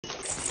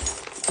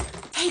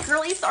Hey,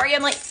 girlie, sorry,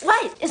 I'm late.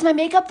 What? Is my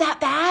makeup that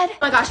bad? Oh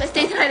my gosh, I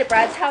stayed the night at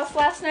Brad's house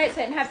last night,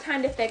 so I didn't have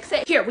time to fix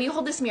it. Here, will you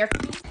hold this mirror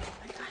for me? Oh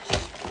my gosh.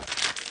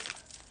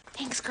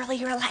 Thanks, girlie,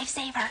 you're a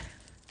lifesaver.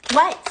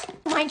 What?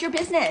 Mind your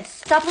business.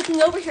 Stop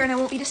looking over here and I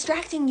won't be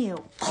distracting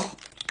you.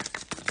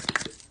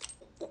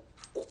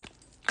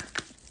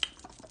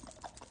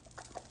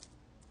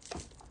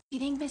 Do you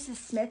think Mrs.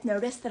 Smith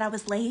noticed that I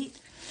was late?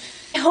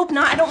 I hope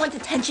not. I don't want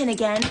detention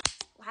again.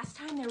 Last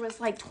time there was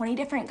like 20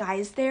 different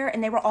guys there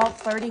and they were all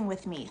flirting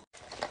with me.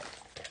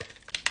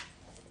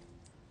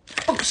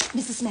 Oh,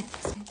 Mrs.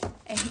 Smith.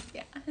 Hey,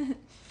 yeah.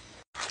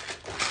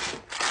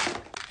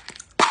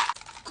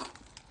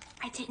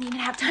 I didn't even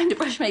have time to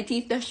brush my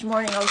teeth this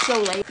morning. I was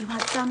so late. You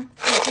want some?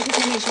 Yeah, take as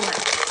many as you want.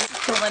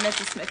 Don't let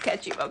Mrs. Smith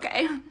catch you,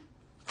 okay?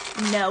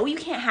 No, you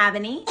can't have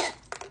any.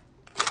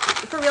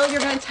 For real, you're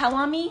gonna tell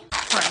on me?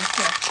 Fine,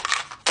 here.